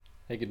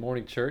Hey, good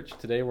morning, church.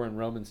 Today we're in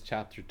Romans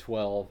chapter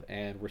 12,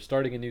 and we're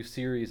starting a new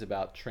series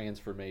about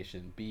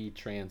transformation. Be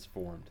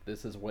transformed.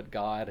 This is what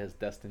God has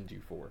destined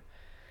you for.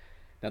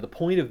 Now, the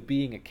point of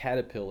being a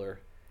caterpillar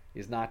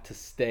is not to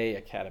stay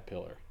a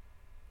caterpillar.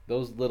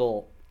 Those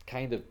little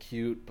kind of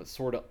cute but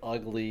sort of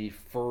ugly,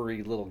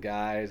 furry little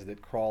guys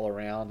that crawl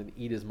around and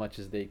eat as much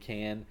as they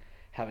can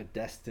have a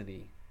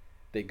destiny.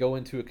 They go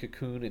into a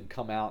cocoon and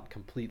come out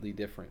completely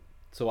different.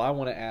 So I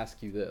want to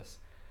ask you this.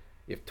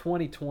 If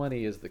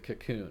 2020 is the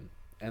cocoon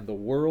and the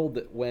world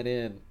that went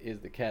in is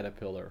the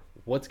caterpillar,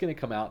 what's going to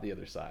come out the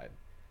other side?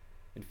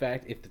 In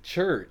fact, if the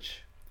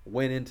church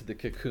went into the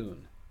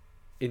cocoon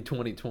in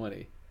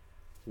 2020,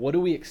 what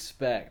do we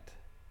expect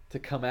to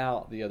come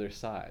out the other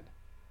side?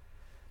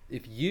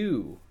 If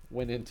you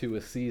went into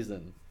a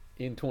season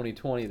in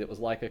 2020 that was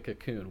like a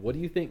cocoon, what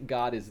do you think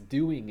God is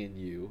doing in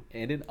you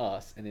and in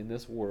us and in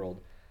this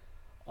world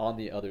on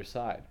the other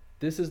side?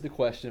 This is the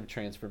question of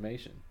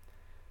transformation.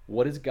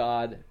 What is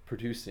God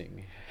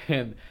producing?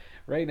 And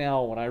right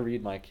now, when I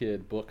read my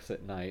kid books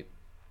at night,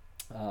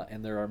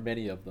 and there are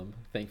many of them,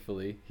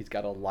 thankfully, he's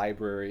got a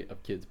library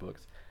of kids'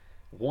 books.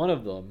 One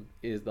of them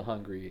is The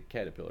Hungry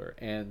Caterpillar.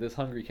 And this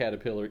hungry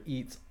caterpillar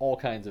eats all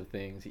kinds of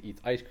things. He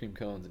eats ice cream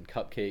cones and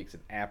cupcakes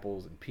and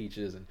apples and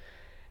peaches. And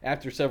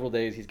after several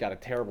days, he's got a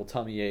terrible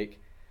tummy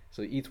ache.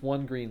 So he eats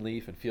one green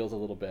leaf and feels a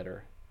little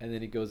better. And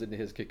then he goes into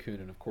his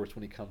cocoon. And of course,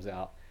 when he comes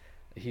out,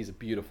 he's a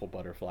beautiful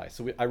butterfly.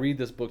 I read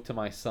this book to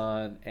my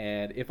son,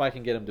 and if I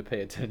can get him to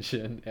pay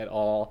attention at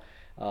all,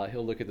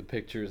 he'll look at the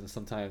pictures and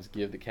sometimes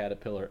give the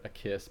caterpillar a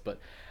kiss. But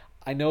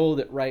I know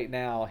that right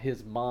now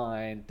his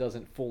mind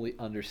doesn't fully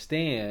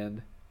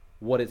understand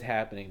what is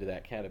happening to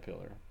that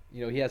caterpillar.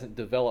 He hasn't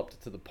developed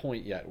to the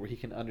point yet where he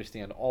can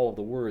understand all of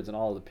the words and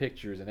all of the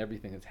pictures and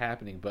everything that's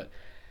happening. But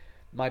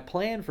my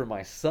plan for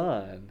my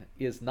son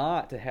is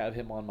not to have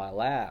him on my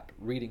lap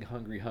reading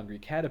Hungry, Hungry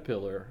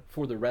Caterpillar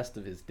for the rest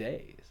of his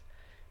days.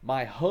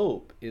 My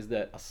hope is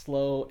that a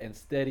slow and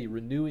steady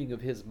renewing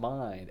of his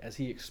mind as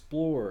he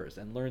explores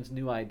and learns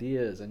new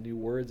ideas and new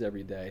words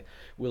every day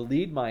will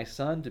lead my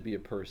son to be a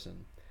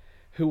person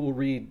who will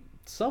read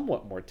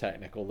somewhat more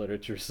technical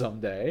literature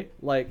someday.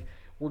 Like,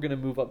 we're going to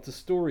move up to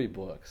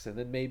storybooks and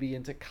then maybe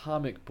into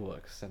comic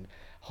books, and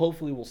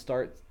hopefully we'll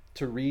start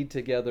to read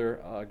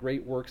together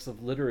great works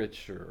of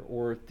literature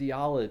or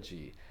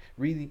theology,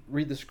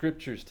 read the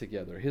scriptures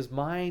together. His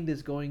mind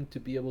is going to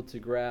be able to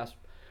grasp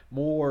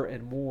more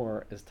and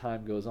more as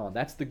time goes on.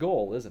 That's the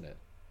goal, isn't it?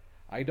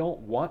 I don't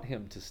want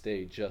him to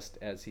stay just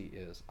as he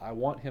is. I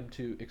want him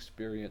to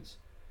experience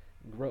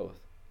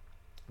growth,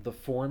 the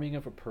forming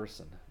of a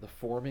person, the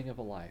forming of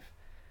a life.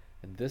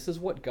 And this is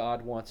what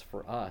God wants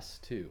for us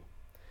too.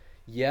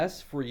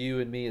 Yes, for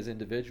you and me as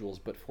individuals,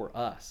 but for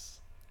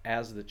us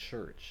as the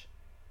church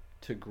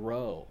to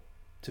grow,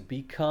 to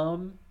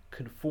become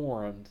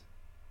conformed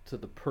to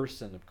the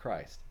person of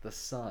Christ, the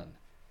Son,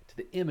 to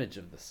the image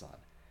of the Son.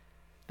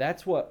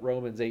 That's what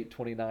Romans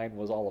 8:29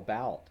 was all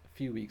about a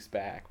few weeks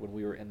back when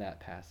we were in that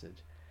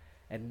passage.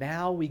 And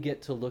now we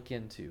get to look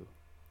into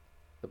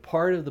the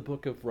part of the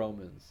book of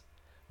Romans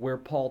where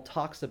Paul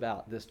talks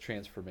about this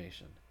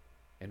transformation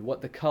and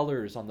what the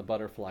colors on the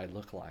butterfly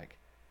look like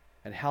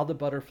and how the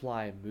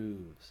butterfly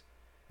moves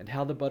and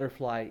how the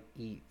butterfly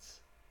eats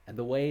and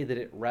the way that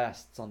it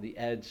rests on the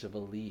edge of a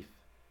leaf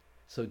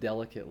so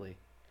delicately.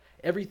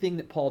 Everything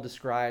that Paul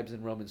describes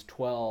in Romans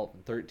 12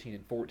 and 13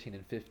 and 14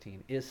 and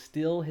 15 is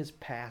still his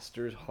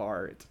pastor's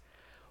heart.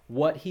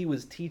 What he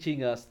was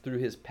teaching us through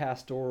his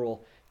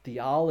pastoral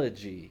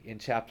theology in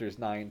chapters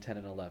 9, 10,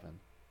 and 11.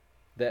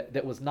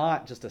 That was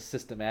not just a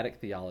systematic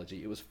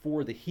theology. It was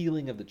for the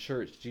healing of the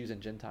church, Jews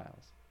and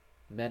Gentiles,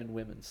 men and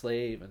women,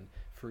 slave and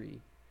free.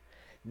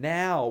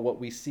 Now what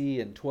we see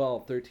in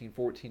 12, 13,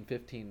 14,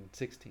 15, and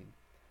 16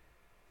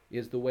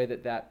 is the way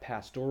that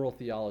pastoral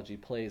theology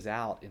plays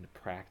out into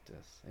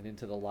practice and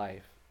into the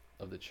life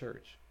of the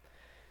church.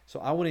 So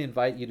I want to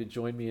invite you to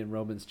join me in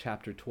Romans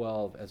chapter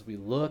 12 as we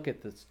look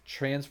at this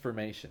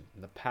transformation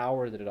and the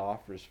power that it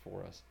offers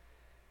for us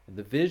and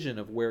the vision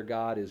of where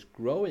God is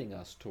growing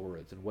us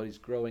towards and what he's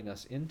growing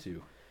us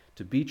into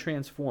to be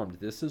transformed.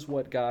 This is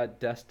what God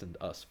destined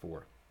us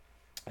for.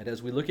 And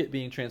as we look at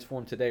being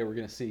transformed today, we're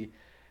going to see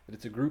that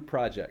it's a group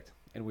project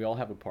and we all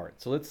have a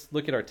part. So let's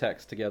look at our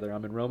text together.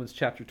 I'm in Romans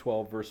chapter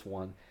 12, verse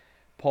 1.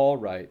 Paul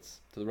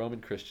writes to the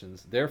Roman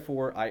Christians,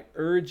 "Therefore I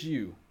urge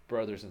you,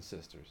 brothers and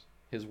sisters."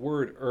 His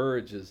word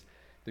urge is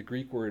the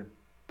Greek word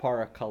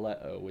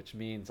parakaleo, which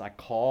means I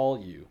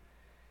call you.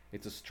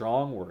 It's a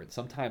strong word.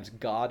 Sometimes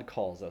God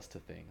calls us to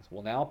things.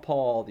 Well, now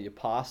Paul, the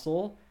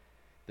apostle,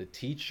 the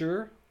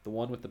teacher, the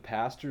one with the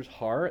pastor's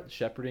heart,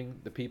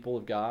 shepherding the people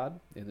of God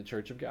in the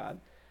church of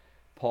God,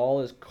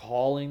 Paul is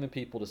calling the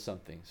people to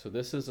something. So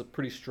this is a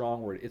pretty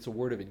strong word. It's a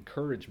word of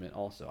encouragement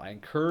also. I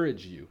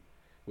encourage you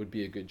would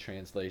be a good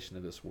translation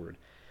of this word.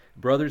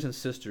 Brothers and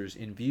sisters,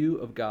 in view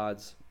of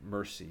God's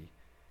mercy,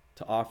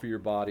 to offer your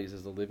bodies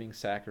as a living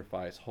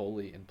sacrifice,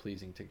 holy and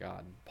pleasing to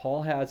God.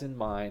 Paul has in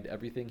mind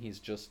everything he's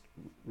just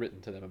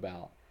written to them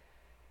about.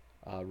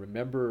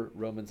 Remember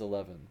Romans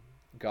 11.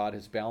 God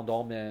has bound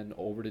all men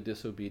over to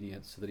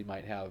disobedience so that he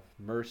might have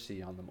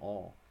mercy on them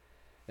all.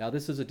 Now,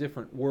 this is a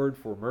different word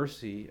for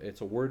mercy.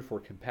 It's a word for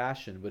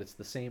compassion, but it's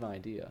the same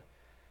idea.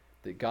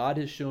 That God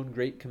has shown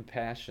great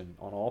compassion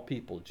on all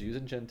people, Jews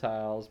and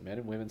Gentiles, men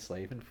and women,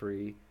 slave and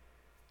free,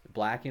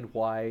 black and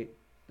white,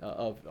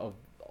 of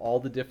all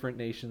the different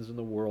nations in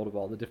the world, of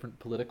all the different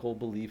political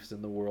beliefs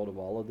in the world, of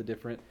all of the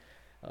different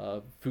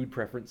food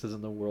preferences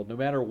in the world. No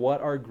matter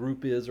what our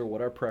group is or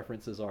what our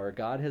preferences are,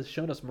 God has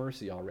shown us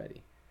mercy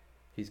already.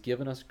 He's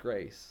given us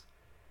grace.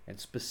 And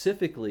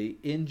specifically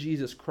in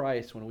Jesus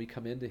Christ, when we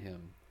come into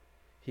him,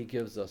 he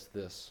gives us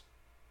this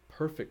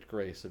perfect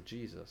grace of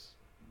Jesus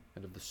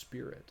and of the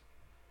Spirit.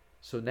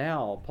 So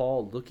now,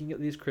 Paul, looking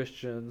at these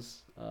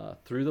Christians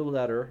through the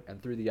letter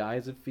and through the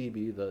eyes of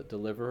Phoebe, the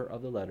deliverer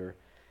of the letter,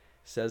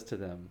 says to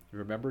them,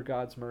 remember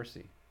God's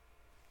mercy.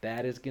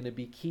 That is going to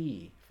be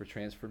key for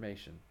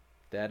transformation.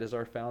 That is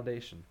our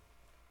foundation.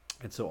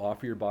 And so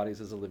offer your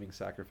bodies as a living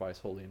sacrifice,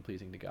 holy and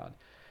pleasing to God.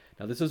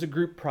 Now, this is a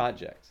group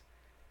project.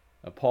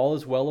 Paul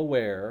is well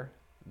aware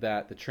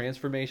that the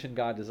transformation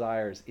God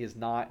desires is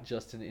not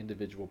just an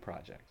individual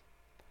project.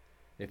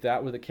 If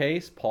that were the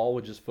case, Paul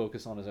would just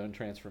focus on his own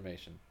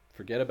transformation.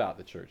 Forget about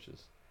the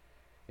churches.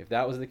 If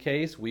that was the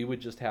case, we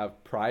would just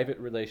have private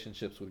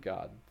relationships with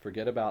God.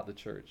 Forget about the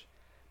church.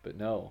 But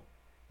no,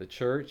 the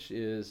church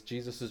is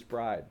Jesus'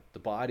 bride, the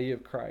body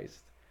of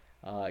Christ.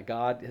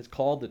 God has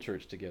called the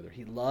church together.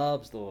 He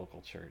loves the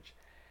local church.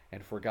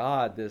 And for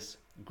God, this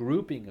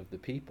grouping of the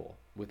people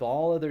with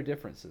all of their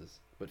differences,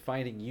 but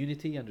finding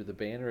unity under the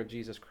banner of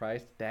Jesus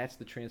Christ, that's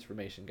the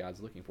transformation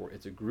God's looking for.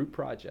 It's a group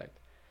project,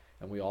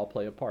 and we all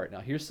play a part. Now,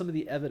 here's some of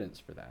the evidence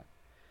for that.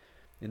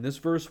 In this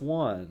verse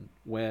 1,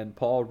 when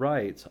Paul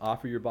writes,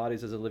 offer your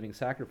bodies as a living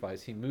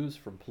sacrifice, he moves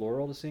from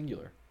plural to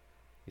singular.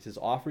 He says,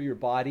 offer your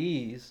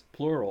bodies,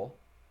 plural.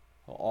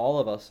 All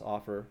of us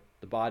offer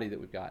the body that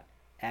we've got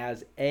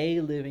as a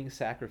living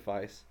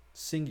sacrifice,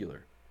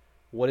 singular.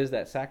 What is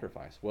that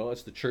sacrifice? Well,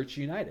 it's the church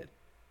united,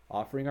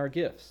 offering our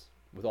gifts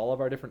with all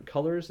of our different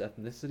colors,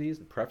 ethnicities,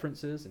 and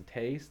preferences, and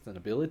tastes, and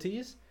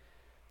abilities.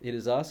 It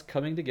is us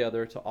coming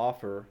together to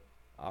offer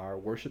our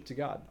worship to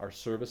God, our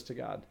service to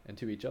God, and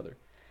to each other.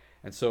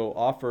 And so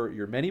offer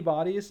your many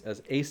bodies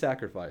as a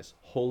sacrifice,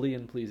 holy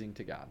and pleasing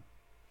to God.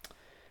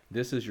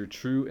 This is your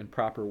true and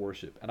proper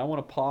worship. And I want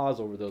to pause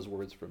over those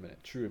words for a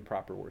minute, true and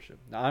proper worship.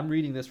 Now, I'm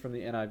reading this from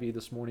the NIV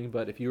this morning,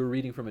 but if you were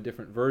reading from a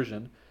different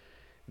version,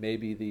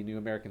 maybe the New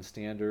American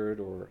Standard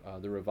or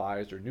the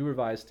Revised or New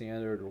Revised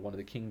Standard or one of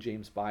the King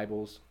James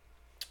Bibles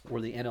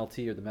or the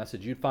NLT or the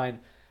Message, you'd find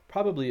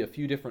probably a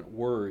few different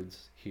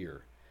words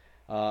here.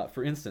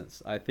 For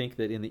instance, I think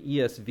that in the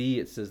ESV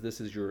it says this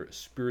is your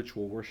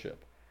spiritual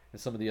worship. And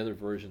some of the other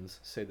versions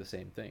say the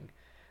same thing.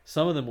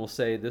 Some of them will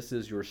say this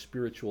is your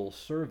spiritual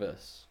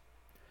service.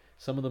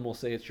 Some of them will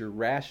say it's your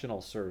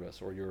rational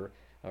service or your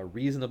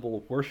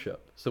reasonable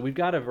worship. So we've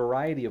got a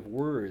variety of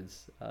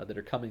words that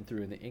are coming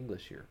through in the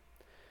English here.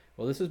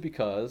 Well, this is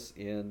because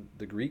in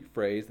the Greek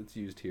phrase that's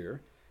used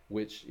here,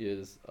 which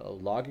is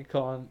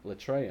logikon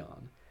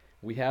latreion,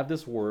 we have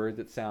this word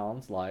that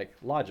sounds like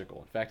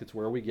logical. In fact, it's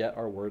where we get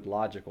our word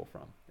logical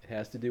from. It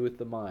has to do with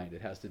the mind.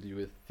 It has to do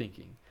with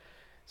thinking.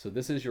 So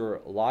this is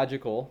your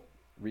logical,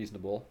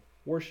 reasonable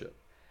worship.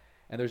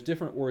 And there's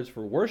different words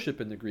for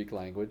worship in the Greek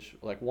language.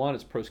 Like one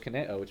is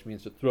proskuneo, which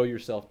means to throw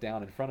yourself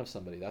down in front of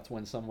somebody. That's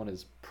when someone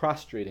is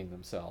prostrating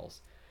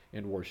themselves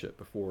in worship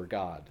before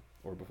God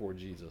or before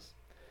Jesus.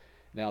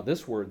 Now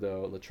this word,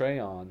 though,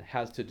 latreion,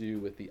 has to do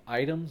with the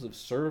items of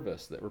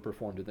service that were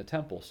performed in the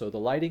temple. So the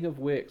lighting of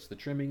wicks, the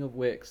trimming of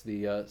wicks,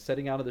 the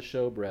setting out of the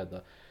showbread,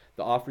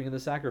 the offering of the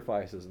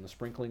sacrifices, and the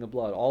sprinkling of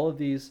blood, all of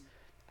these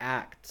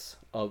acts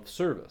of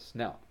service.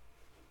 Now,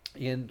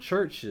 in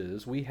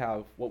churches, we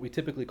have what we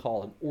typically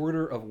call an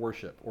order of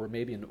worship, or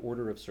maybe an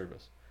order of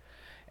service.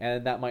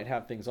 And that might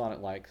have things on it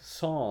like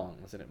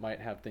songs, and it might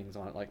have things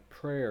on it like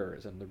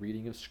prayers, and the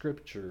reading of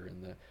scripture,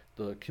 and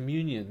the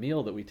communion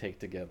meal that we take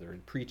together,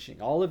 and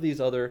preaching. All of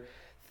these other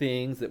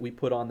things that we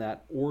put on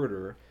that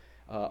order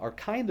are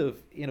kind of,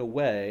 in a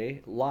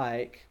way,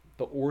 like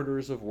the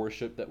orders of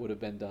worship that would have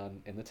been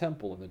done in the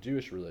temple in the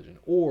Jewish religion,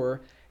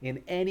 or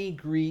in any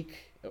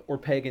Greek or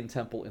pagan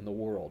temple in the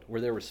world,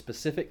 where there were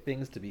specific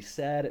things to be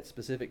said at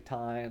specific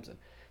times and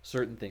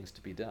certain things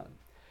to be done.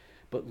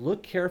 But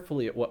look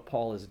carefully at what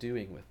Paul is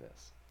doing with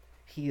this.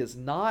 He is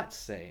not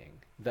saying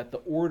that the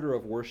order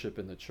of worship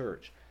in the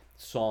church,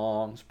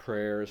 songs,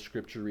 prayers,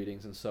 scripture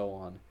readings, and so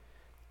on,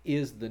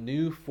 is the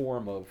new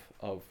form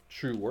of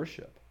true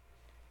worship.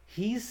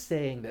 He's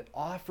saying that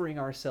offering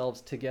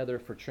ourselves together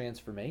for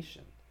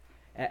transformation,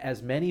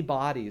 as many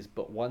bodies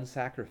but one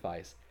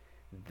sacrifice,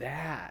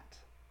 that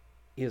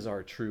is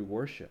our true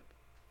worship.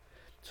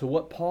 So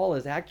what Paul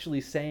is actually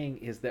saying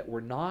is that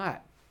we're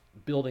not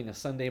building a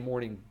Sunday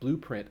morning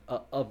blueprint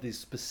of these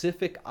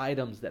specific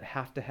items that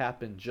have to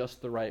happen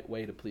just the right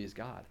way to please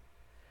God.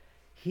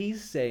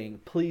 He's saying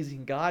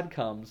pleasing God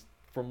comes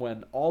from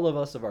when all of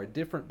us of our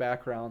different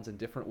backgrounds and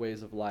different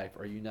ways of life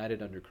are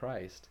united under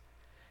Christ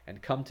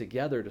and come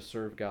together to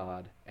serve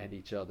God and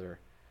each other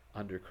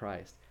under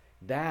Christ.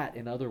 That,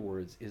 in other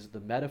words, is the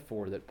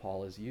metaphor that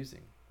Paul is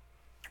using.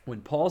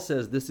 When Paul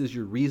says this is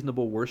your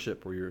reasonable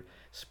worship or your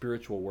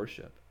spiritual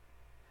worship,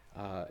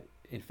 uh,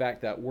 in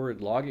fact, that word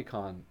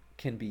logikon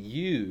can be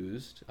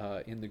used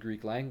in the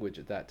Greek language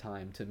at that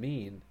time to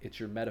mean it's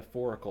your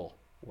metaphorical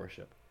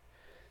worship.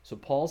 So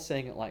Paul's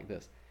saying it like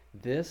this: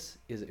 this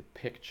is a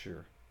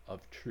picture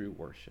of true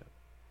worship.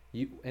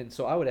 And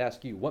so I would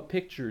ask you, what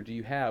picture do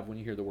you have when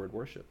you hear the word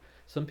worship?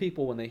 Some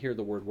people, when they hear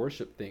the word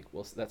worship, think,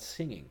 well, that's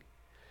singing.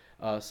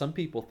 Some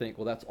people think,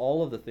 well, that's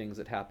all of the things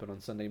that happen on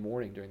Sunday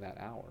morning during that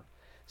hour.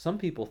 Some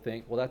people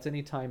think, well, that's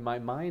any time my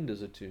mind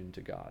is attuned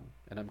to God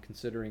and I'm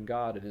considering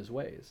God and his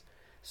ways.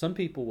 Some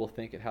people will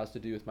think it has to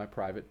do with my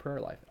private prayer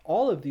life.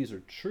 All of these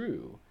are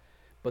true,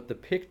 but the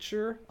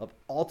picture of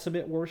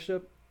ultimate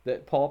worship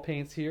that Paul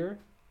paints here,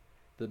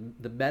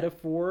 the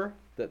metaphor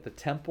that the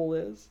temple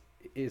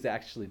is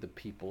actually the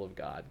people of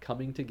God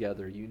coming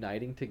together,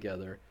 uniting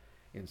together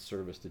in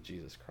service to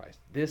Jesus Christ.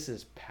 This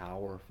is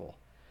powerful.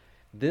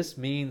 This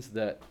means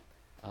that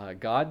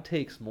God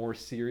takes more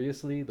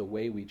seriously the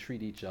way we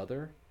treat each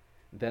other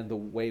than the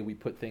way we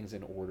put things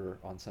in order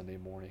on Sunday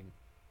morning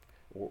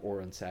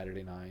or on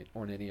Saturday night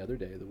or on any other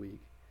day of the week.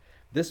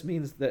 This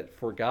means that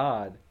for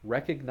God,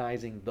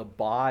 recognizing the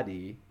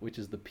body, which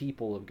is the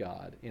people of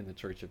God in the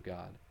church of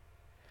God,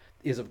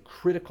 is of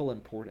critical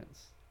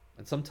importance.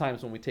 And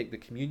sometimes when we take the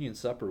communion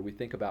supper, we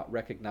think about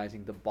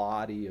recognizing the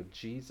body of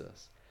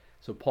Jesus.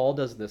 So Paul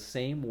does the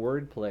same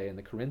wordplay in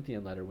the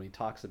Corinthian letter when he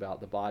talks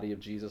about the body of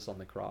Jesus on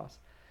the cross.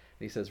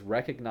 And he says,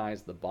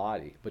 recognize the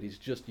body, but he's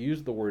just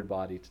used the word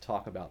body to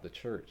talk about the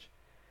church.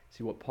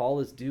 See, what Paul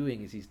is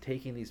doing is he's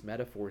taking these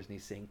metaphors and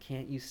he's saying,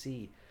 can't you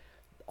see?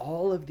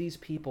 All of these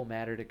people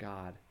matter to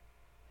God.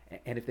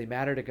 And if they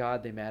matter to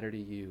God, they matter to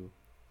you.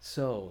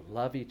 So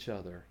love each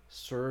other,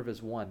 serve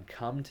as one,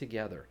 come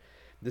together.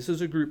 This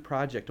is a group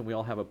project and we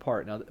all have a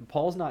part. Now,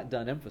 Paul's not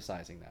done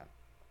emphasizing that.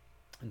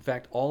 In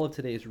fact, all of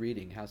today's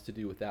reading has to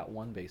do with that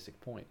one basic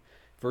point.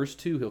 Verse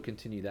 2, he'll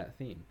continue that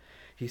theme.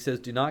 He says,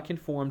 do not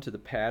conform to the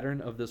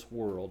pattern of this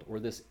world or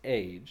this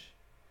age.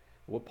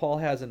 What Paul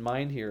has in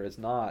mind here is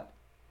not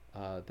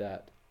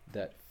that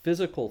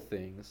physical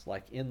things,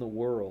 like in the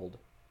world,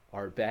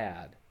 are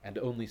bad and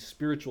only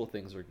spiritual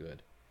things are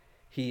good.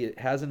 He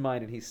has in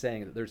mind, and he's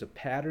saying that there's a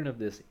pattern of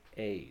this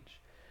age,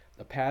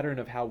 a pattern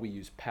of how we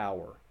use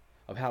power,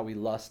 of how we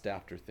lust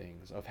after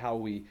things, of how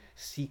we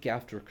seek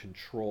after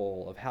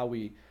control, of how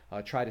we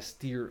try to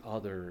steer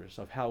others,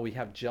 of how we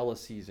have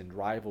jealousies and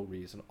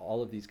rivalries and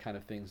all of these kind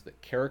of things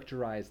that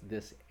characterize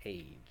this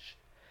age.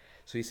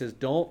 So he says,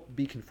 don't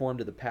be conformed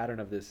to the pattern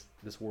of this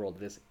world,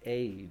 this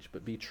age,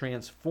 but be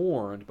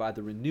transformed by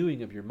the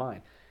renewing of your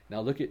mind.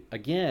 Now look at,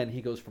 again,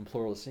 he goes from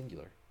plural to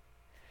singular.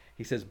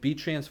 He says, be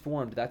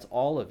transformed, that's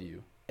all of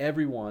you.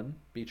 Everyone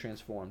be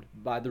transformed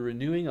by the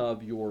renewing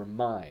of your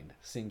mind,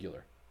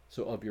 singular.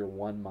 So of your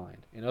one mind.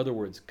 In other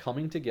words,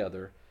 coming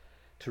together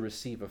to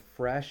receive a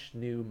fresh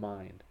new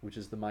mind, which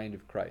is the mind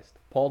of Christ.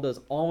 Paul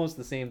does almost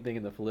the same thing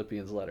in the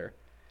Philippians letter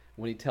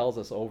when he tells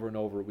us over and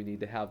over we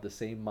need to have the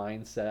same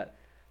mindset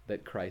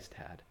that Christ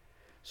had.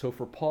 So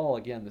for Paul,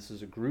 again, this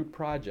is a group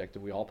project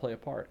and we all play a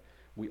part.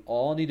 We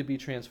all need to be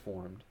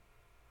transformed,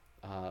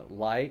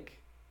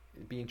 like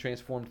being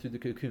transformed through the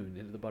cocoon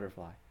into the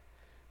butterfly.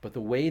 But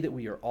the way that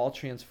we are all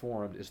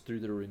transformed is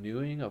through the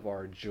renewing of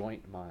our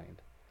joint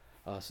mind.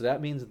 So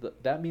that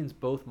means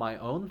both my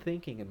own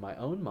thinking and my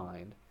own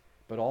mind,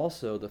 but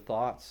also the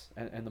thoughts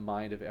and the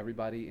mind of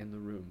everybody in the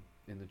room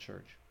in the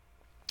church.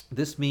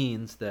 This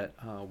means that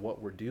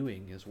what we're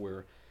doing is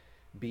we're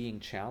being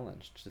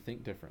challenged to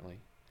think differently,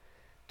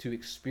 to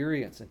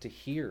experience and to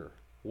hear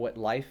what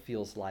life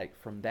feels like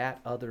from that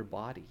other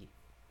body.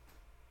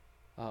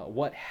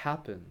 What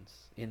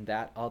happens in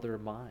that other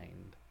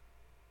mind?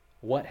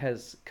 What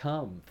has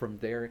come from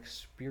their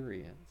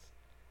experience?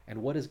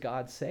 And what does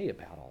God say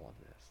about all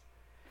of this?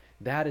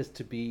 That is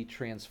to be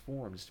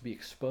transformed, is to be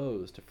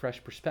exposed to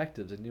fresh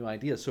perspectives and new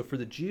ideas. So for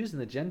the Jews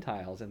and the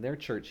Gentiles and their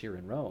church here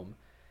in Rome,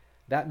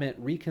 that meant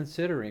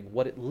reconsidering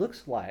what it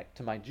looks like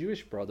to my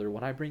Jewish brother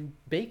when I bring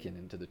bacon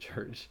into the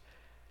church.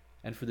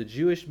 And for the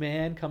Jewish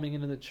man coming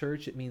into the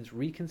church, it means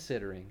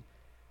reconsidering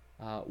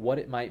what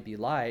it might be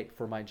like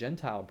for my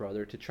Gentile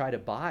brother to try to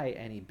buy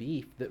any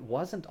beef that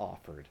wasn't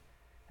offered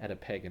at a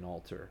pagan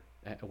altar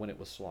when it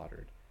was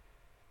slaughtered.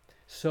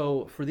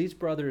 So for these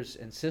brothers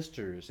and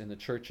sisters in the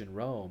church in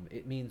Rome,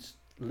 it means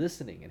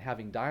listening and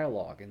having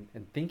dialogue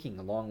and thinking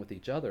along with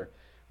each other,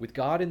 with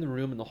God in the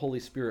room and the Holy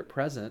Spirit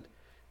present,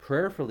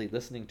 prayerfully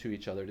listening to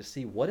each other to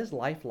see what is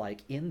life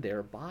like in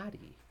their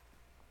body.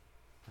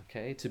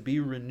 Okay, to be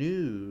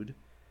renewed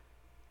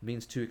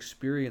means to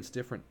experience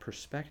different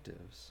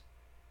perspectives.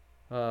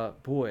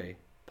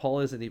 Paul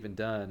isn't even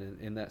done.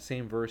 In that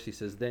same verse, he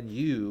says, then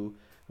you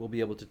will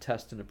be able to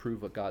test and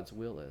approve what God's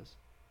will is.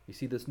 You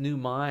see, this new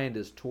mind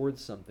is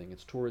towards something.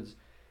 It's towards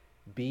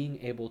being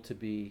able to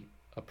be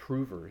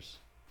approvers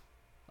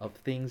of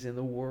things in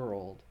the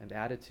world and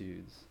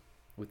attitudes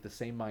with the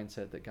same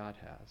mindset that God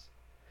has.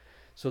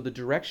 So the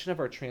direction of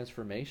our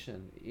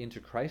transformation into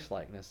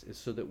Christ-likeness is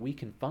so that we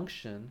can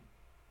function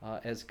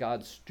as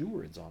God's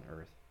stewards on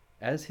earth,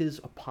 as his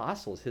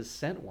apostles, his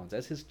sent ones,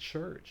 as his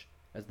church,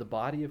 as the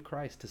body of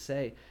Christ, to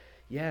say,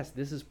 yes,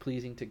 this is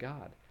pleasing to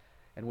God.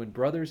 And when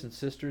brothers and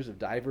sisters of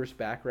diverse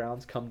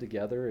backgrounds come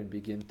together and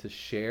begin to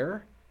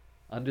share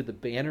under the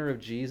banner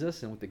of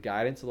Jesus and with the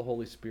guidance of the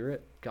Holy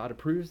Spirit, God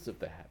approves of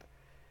that.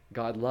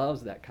 God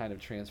loves that kind of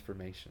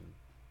transformation.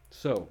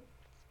 So,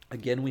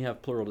 again, we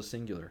have plural to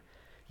singular.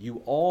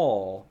 You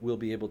all will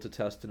be able to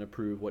test and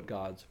approve what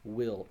God's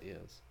will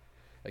is.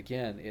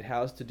 Again, it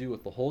has to do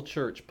with the whole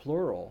church,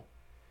 plural,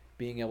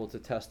 being able to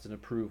test and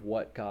approve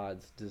what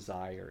God's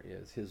desire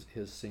is,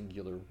 his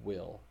singular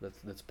will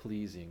that's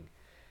pleasing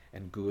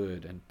and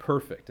good and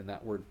perfect. And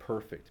that word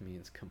perfect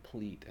means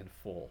complete and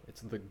full.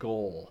 It's the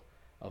goal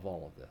of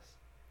all of this,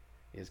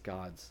 is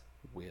God's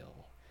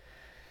will.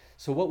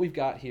 So what we've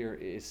got here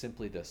is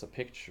simply this, a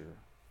picture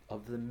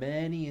of the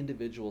many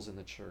individuals in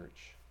the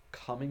church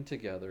coming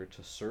together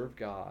to serve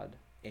God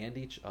and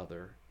each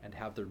other and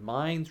have their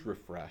minds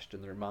refreshed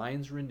and their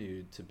minds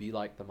renewed to be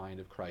like the mind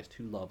of Christ,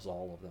 who loves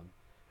all of them,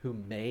 who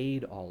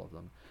made all of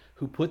them,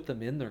 who put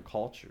them in their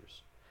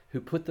cultures,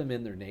 who put them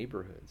in their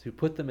neighborhoods, who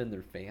put them in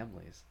their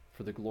families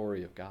for the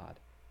glory of God.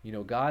 You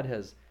know, God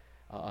has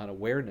an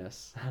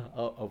awareness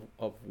of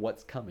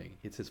what's coming.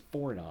 It's his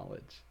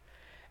foreknowledge.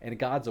 And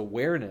God's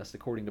awareness,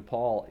 according to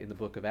Paul in the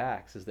book of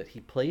Acts, is that he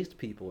placed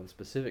people in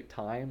specific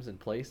times and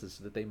places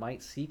so that they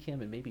might seek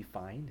him and maybe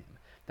find him.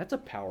 That's a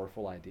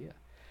powerful idea.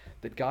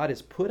 That God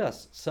has put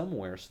us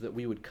somewhere so that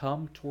we would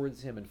come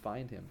towards him and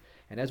find him.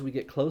 And as we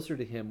get closer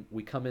to him,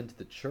 we come into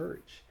the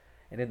church.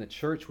 And in the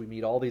church, we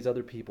meet all these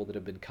other people that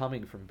have been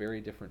coming from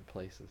very different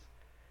places.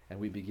 And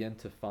we begin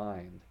to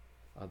find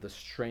the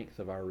strength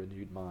of our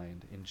renewed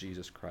mind in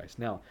Jesus Christ.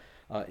 Now,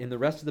 in the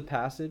rest of the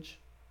passage,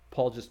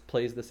 Paul just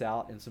plays this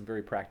out in some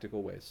very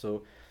practical ways.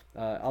 So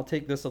I'll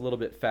take this a little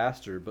bit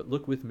faster, but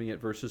look with me at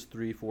verses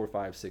 3, 4,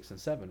 5, 6, and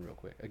 7 real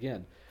quick.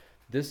 Again,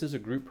 this is a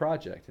group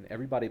project, and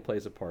everybody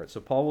plays a part.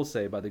 So Paul will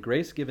say, by the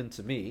grace given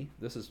to me,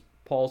 this is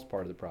Paul's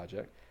part of the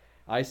project,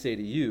 I say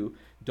to you,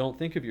 don't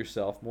think of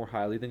yourself more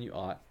highly than you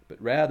ought,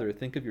 but rather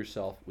think of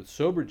yourself with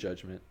sober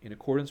judgment in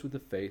accordance with the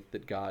faith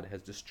that God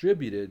has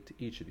distributed to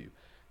each of you.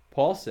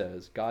 Paul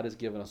says God has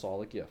given us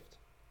all a gift.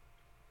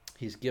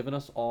 He's given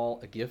us all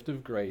a gift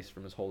of grace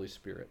from his Holy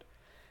Spirit.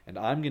 And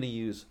I'm going to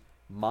use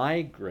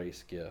my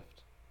grace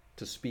gift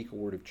to speak a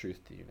word of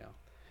truth to you now.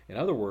 In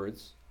other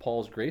words,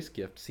 Paul's grace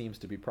gift seems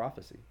to be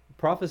prophecy.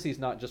 Prophecy is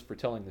not just for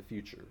telling the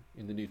future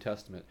in the New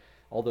Testament,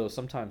 although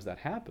sometimes that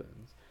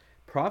happens.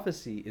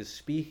 Prophecy is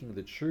speaking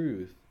the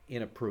truth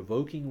in a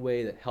provoking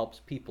way that helps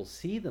people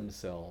see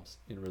themselves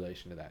in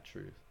relation to that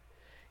truth.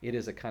 It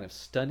is a kind of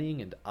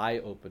stunning and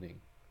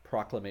eye-opening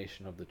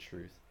proclamation of the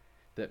truth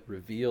that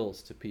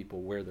reveals to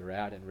people where they're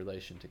at in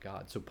relation to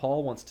God. So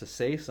Paul wants to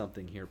say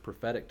something here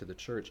prophetic to the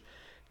church.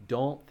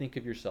 Don't think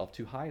of yourself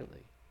too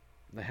highly.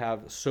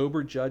 Have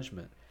sober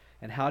judgment.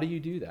 And how do you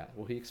do that?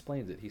 Well, he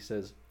explains it. He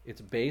says it's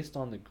based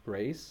on the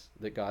grace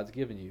that God's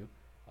given you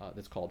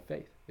that's called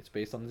faith. It's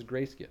based on this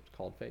grace gift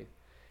called faith.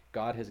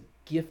 God has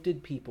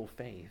gifted people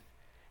faith.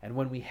 And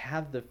when we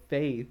have the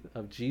faith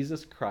of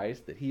Jesus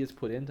Christ that he has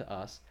put into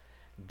us,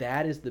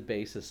 that is the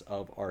basis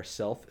of our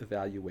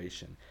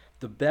self-evaluation.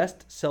 The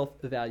best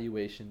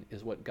self-evaluation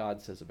is what God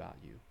says about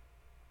you.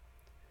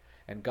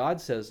 And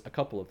God says a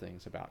couple of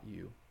things about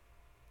you.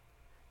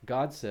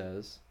 God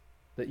says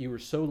that you were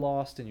so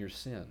lost in your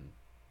sin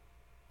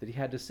that he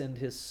had to send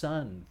his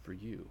son for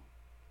you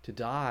to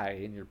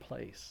die in your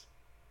place.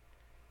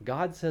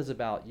 God says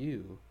about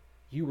you,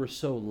 you were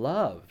so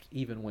loved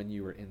even when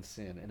you were in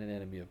sin and an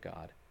enemy of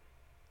God,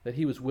 that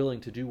he was willing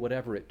to do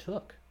whatever it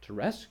took to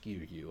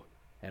rescue you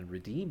and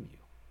redeem you.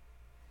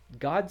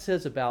 God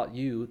says about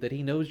you that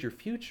he knows your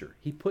future.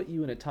 He put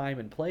you in a time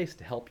and place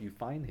to help you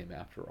find him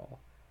after all.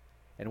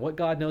 And what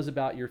God knows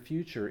about your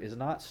future is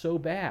not so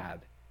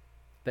bad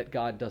that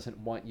God doesn't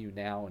want you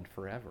now and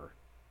forever.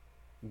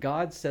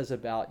 God says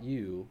about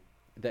you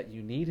that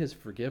you need his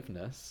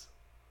forgiveness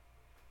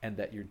and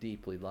that you're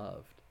deeply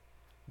loved,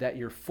 that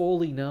you're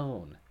fully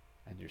known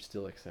and you're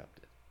still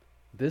accepted.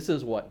 This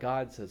is what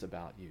God says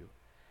about you.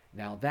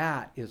 Now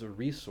that is a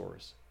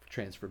resource for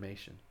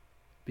transformation,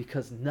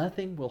 because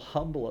nothing will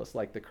humble us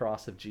like the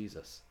cross of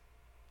Jesus,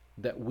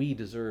 that we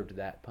deserved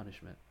that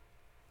punishment.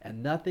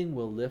 And nothing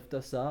will lift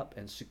us up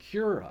and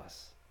secure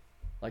us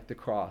like the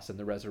cross and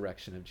the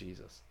resurrection of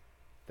Jesus,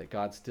 that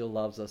God still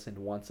loves us and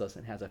wants us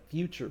and has a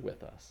future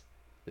with us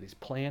that he's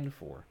planned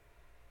for.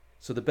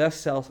 So the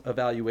best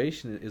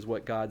self-evaluation is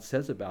what God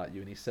says about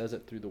you, and he says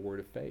it through the word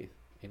of faith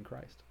in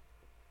Christ.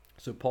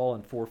 So Paul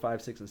in 4,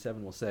 5, 6, and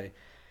 7 will say,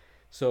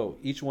 so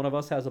each one of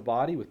us has a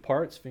body with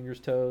parts, fingers,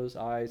 toes,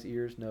 eyes,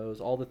 ears,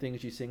 nose, all the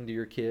things you sing to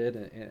your kid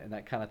and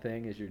that kind of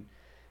thing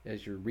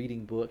as you're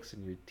reading books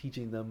and you're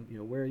teaching them,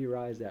 where are your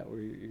eyes at, where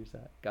are your ears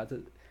at?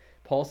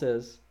 Paul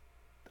says,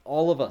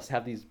 all of us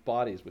have these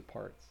bodies with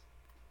parts.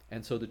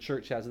 And so the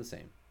church has the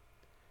same.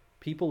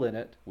 People in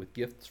it with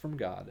gifts from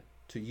God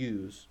to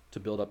use to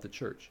build up the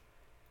church.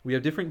 We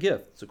have different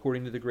gifts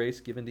according to the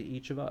grace given to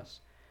each of us.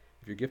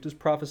 If your gift is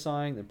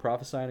prophesying, then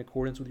prophesy in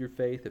accordance with your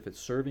faith. If it's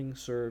serving,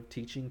 serve,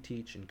 teaching,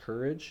 teach,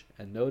 encourage.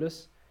 And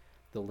notice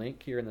the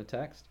link here in the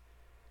text.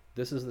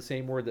 This is the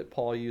same word that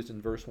Paul used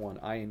in verse 1.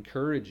 I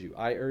encourage you,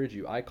 I urge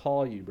you, I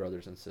call you,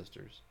 brothers and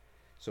sisters.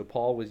 So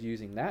Paul was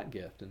using that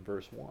gift in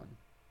verse 1.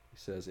 He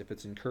says, if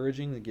it's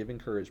encouraging, then give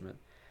encouragement.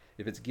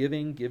 If it's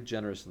giving, give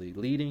generously.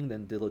 Leading,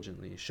 then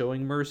diligently.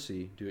 Showing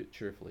mercy, do it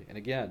cheerfully. And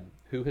again,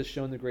 who has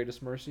shown the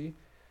greatest mercy?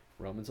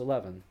 Romans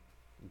 11.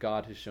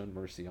 God has shown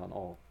mercy on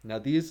all. Now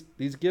these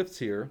gifts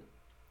here,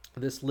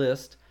 this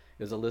list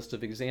is a list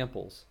of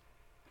examples,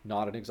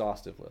 not an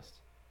exhaustive list.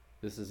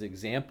 This is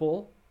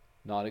example,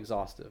 not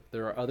exhaustive.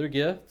 There are other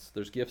gifts.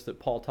 There's gifts that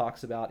Paul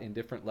talks about in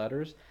different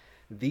letters.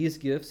 These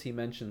gifts he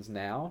mentions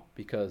now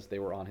because they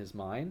were on his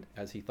mind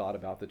as he thought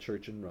about the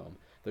church in Rome.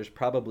 There's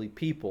probably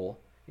people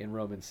in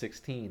Romans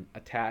 16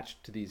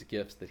 attached to these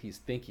gifts that he's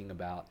thinking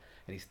about,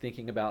 and he's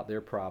thinking about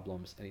their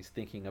problems, and he's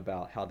thinking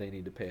about how they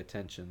need to pay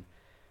attention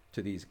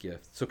to these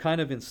gifts. So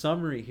kind of in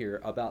summary here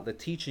about the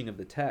teaching of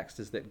the text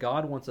is that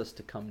God wants us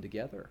to come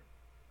together.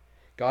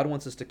 God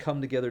wants us to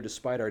come together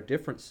despite our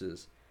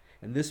differences,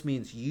 and this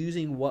means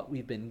using what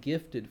we've been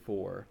gifted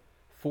for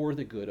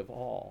the good of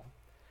all.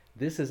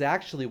 This is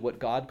actually what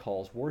God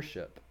calls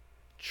worship.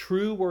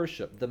 True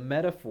worship, the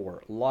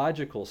metaphor,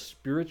 logical,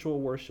 spiritual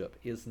worship,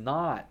 is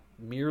not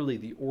merely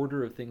the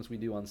order of things we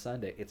do on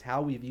Sunday. It's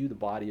how we view the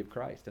body of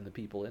Christ and the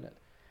people in it.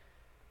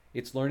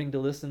 It's learning to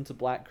listen to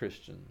black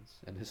Christians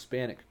and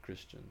Hispanic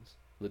Christians,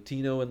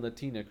 Latino and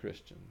Latina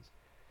Christians.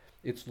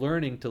 It's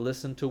learning to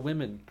listen to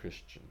women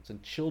Christians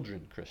and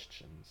children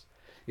Christians.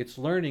 It's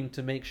learning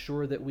to make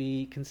sure that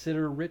we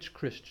consider rich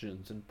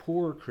Christians and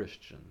poor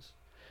Christians,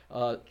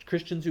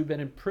 Christians who've been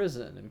in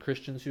prison and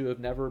Christians who have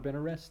never been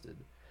arrested.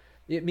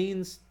 It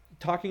means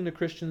talking to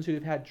Christians who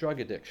have had drug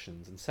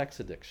addictions and sex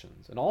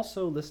addictions, and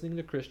also listening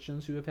to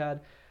Christians who have had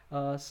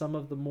some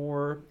of the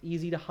more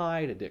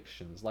easy-to-hide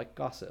addictions, like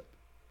gossip.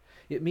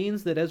 It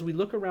means that as we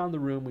look around the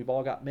room, we've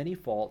all got many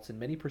faults and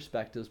many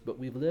perspectives, but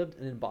we've lived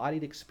an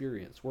embodied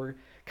experience. We're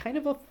kind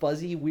of a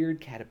fuzzy, weird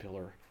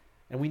caterpillar,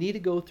 and we need to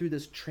go through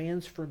this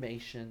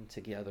transformation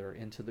together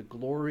into the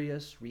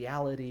glorious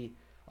reality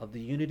of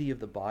the unity of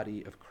the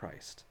body of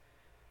Christ.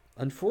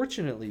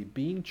 Unfortunately,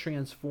 being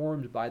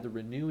transformed by the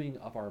renewing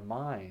of our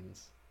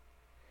minds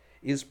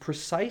is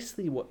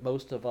precisely what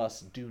most of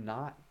us do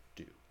not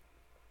do.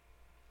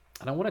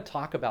 And I want to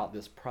talk about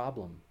this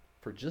problem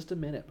for just a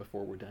minute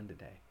before we're done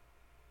today.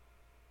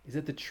 Is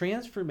that the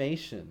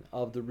transformation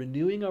of the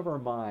renewing of our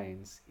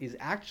minds is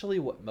actually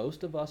what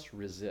most of us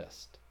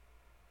resist.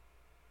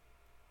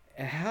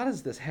 And how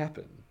does this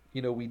happen?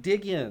 We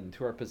dig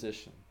into our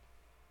position.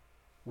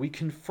 We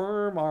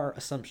confirm our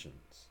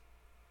assumptions.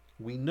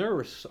 We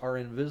nurse our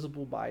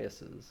invisible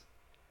biases.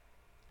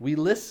 We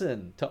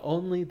listen to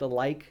only the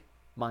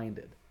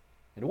like-minded.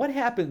 And what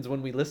happens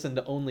when we listen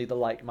to only the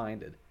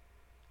like-minded?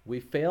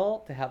 We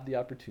fail to have the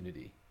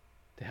opportunity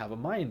to have a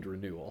mind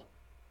renewal,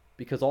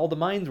 because all the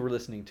minds we're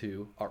listening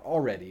to are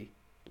already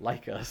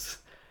like us.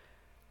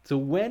 So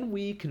when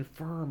we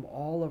confirm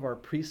all of our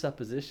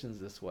presuppositions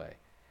this way,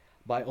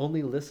 by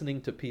only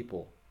listening to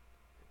people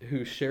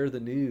who share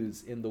the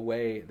news in the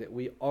way that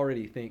we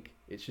already think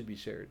it should be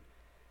shared,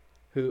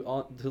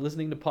 to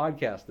listening to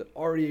podcasts that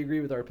already agree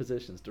with our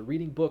positions, to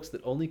reading books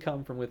that only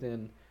come from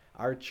within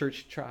our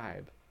church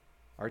tribe,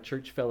 our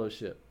church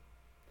fellowship.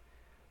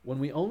 When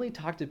we only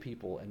talk to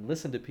people and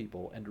listen to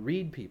people and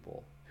read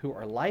people who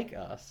are like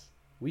us,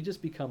 we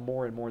just become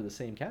more and more the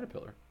same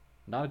caterpillar,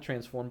 not a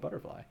transformed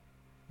butterfly.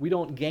 We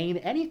don't gain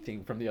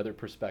anything from the other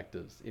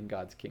perspectives in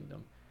God's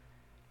kingdom.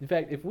 In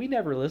fact, if we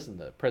never listen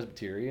to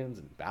Presbyterians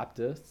and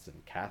Baptists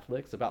and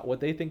Catholics about what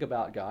they think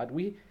about God,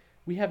 we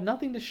have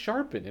nothing to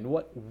sharpen in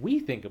what we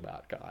think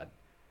about God.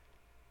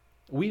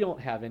 We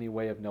don't have any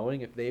way of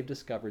knowing if they've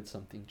discovered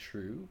something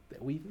true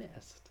that we've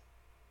missed.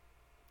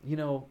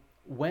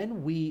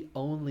 When we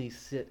only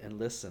sit and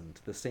listen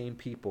to the same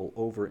people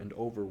over and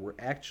over, we're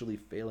actually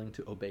failing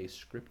to obey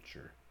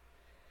Scripture.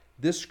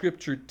 This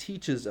Scripture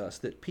teaches us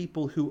that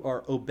people who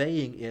are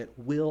obeying it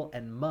will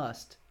and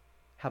must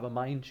have a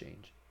mind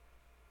change.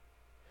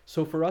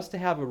 So for us to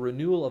have a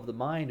renewal of the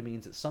mind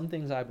means that some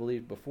things I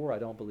believed before I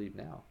don't believe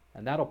now.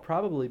 And that'll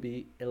probably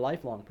be a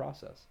lifelong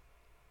process.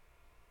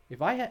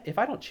 If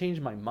I don't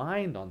change my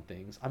mind on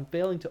things, I'm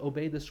failing to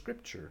obey the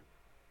Scripture.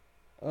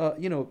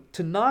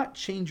 To not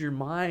change your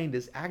mind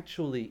is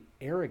actually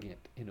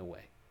arrogant in a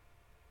way.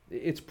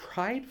 It's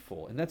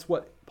prideful, and that's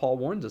what Paul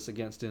warns us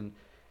against in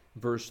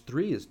verse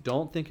 3 is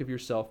don't think of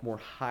yourself more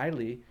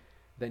highly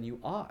than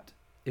you ought.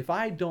 If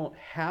I don't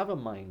have a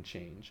mind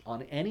change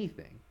on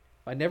anything,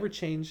 if I never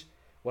change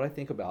what I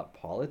think about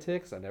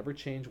politics, I never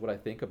change what I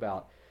think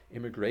about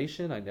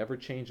immigration, I never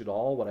change at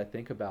all what I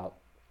think about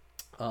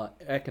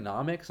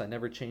economics, I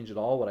never change at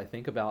all what I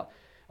think about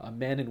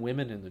men and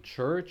women in the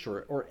church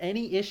or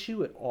any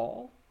issue at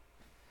all,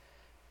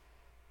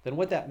 then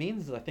what that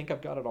means is I think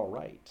I've got it all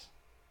right.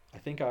 I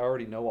think I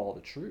already know all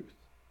the truth.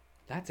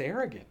 That's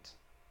arrogant.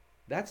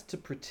 That's to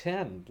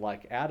pretend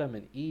like Adam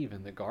and Eve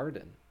in the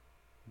garden,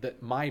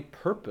 that my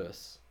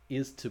purpose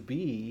is to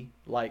be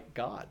like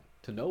God,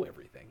 to know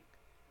everything.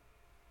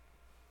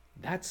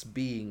 That's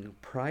being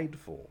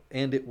prideful,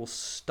 and it will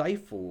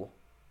stifle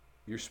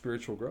your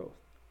spiritual growth.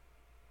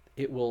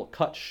 It will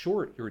cut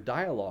short your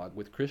dialogue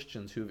with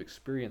Christians who have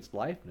experienced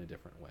life in a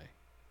different way.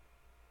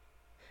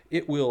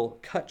 It will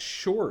cut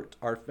short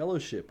our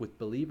fellowship With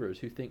believers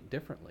who think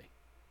differently.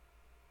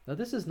 Now,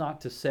 this is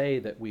not to say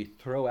that we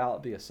throw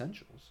out the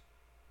essentials.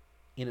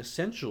 In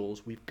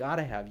essentials, we've got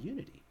to have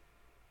unity.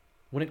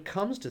 When it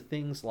comes to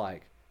things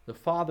like the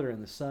Father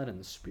and the Son and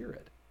the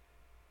Spirit,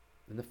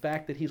 and the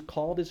fact that He's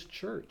called His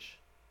church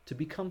to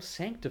become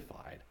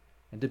sanctified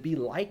and to be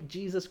like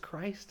Jesus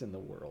Christ in the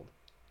world.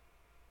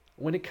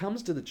 When it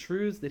comes to the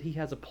truths that He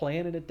has a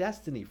plan and a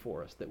destiny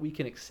for us that we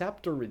can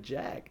accept or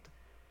reject,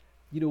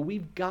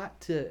 we've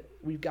got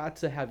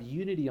to have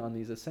unity on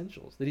these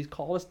essentials. That He's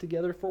called us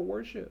together for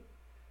worship.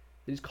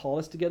 That He's called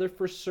us together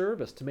for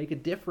service, to make a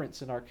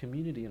difference in our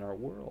community, in our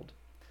world.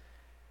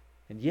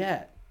 And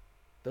yet,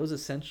 those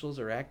essentials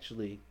are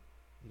actually,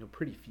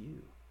 pretty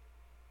few.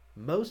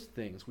 Most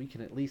things we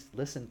can at least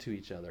listen to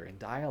each other and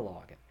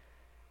dialogue. And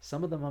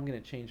some of them I'm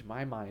going to change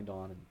my mind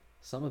on, and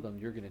some of them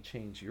you're going to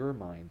change your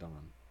mind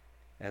on,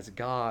 as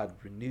God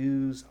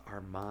renews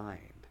our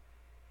mind.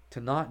 To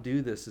not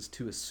do this is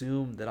to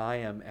assume that I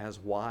am as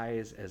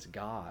wise as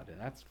God, and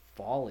that's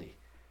folly.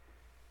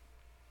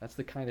 That's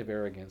the kind of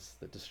arrogance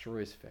that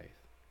destroys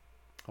faith.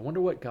 I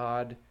wonder what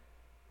God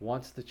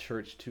wants the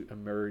church to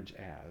emerge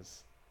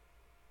as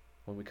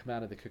when we come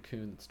out of the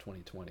cocoon that's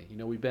 2020.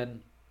 We've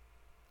been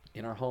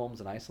in our homes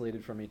and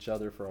isolated from each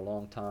other for a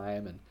long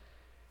time, and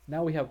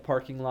now we have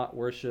parking lot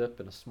worship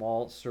and a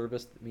small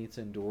service that meets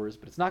indoors,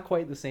 but it's not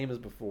quite the same as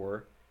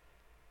before,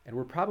 and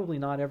we're probably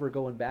not ever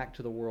going back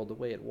to the world the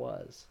way it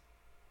was.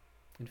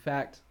 In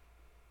fact,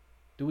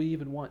 do we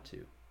even want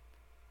to?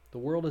 The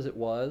world as it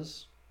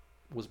was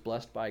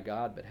blessed by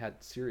God but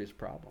had serious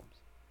problems.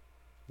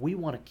 We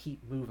want to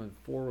keep moving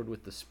forward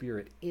with the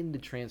Spirit into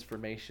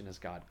transformation as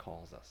God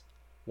calls us.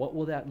 What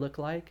will that look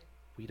like?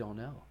 We don't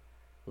know.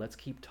 Let's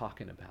keep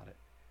talking about it.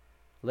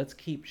 Let's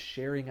keep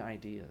sharing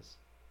ideas.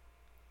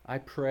 I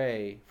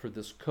pray for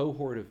this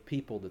cohort of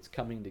people that's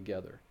coming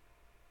together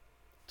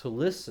to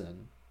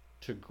listen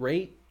to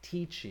great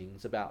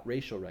teachings about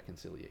racial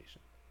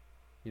reconciliation.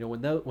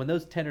 When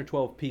those 10 or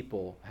 12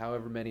 people,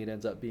 however many it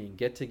ends up being,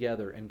 get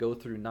together and go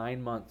through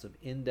 9 months of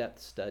in-depth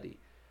study,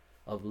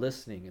 of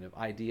listening and of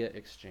idea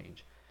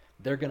exchange,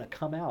 they're going to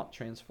come out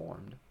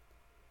transformed.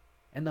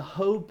 And the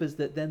hope is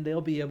that then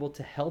they'll be able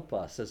to help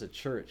us as a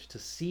church to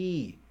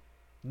see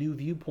new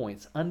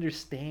viewpoints,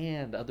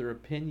 understand other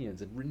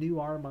opinions, and renew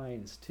our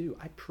minds too.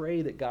 I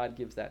pray that God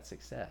gives that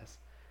success.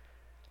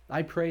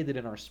 I pray that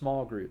in our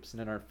small groups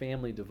and in our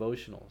family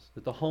devotionals,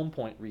 that the Home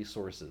Point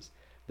resources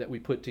that we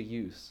put to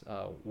use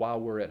while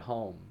we're at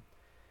home,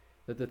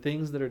 that the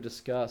things that are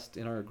discussed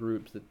in our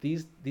groups, that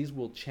these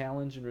will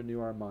challenge and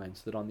renew our minds,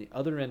 so that on the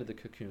other end of the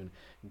cocoon,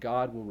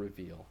 God will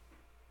reveal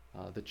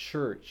the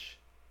church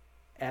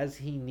as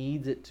He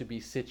needs it to be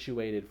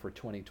situated for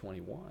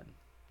 2021.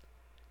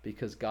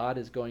 Because God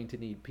is going to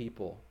need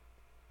people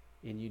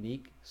in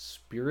unique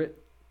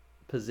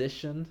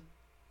Spirit-positioned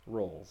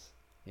roles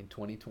in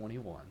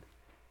 2021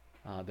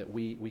 that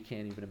we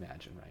can't even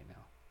imagine right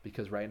now.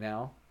 Because right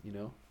now,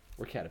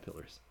 we're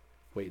caterpillars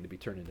waiting to be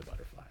turned into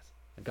butterflies.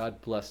 And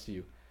God bless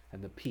you,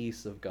 and the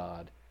peace of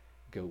God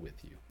go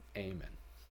with you. Amen.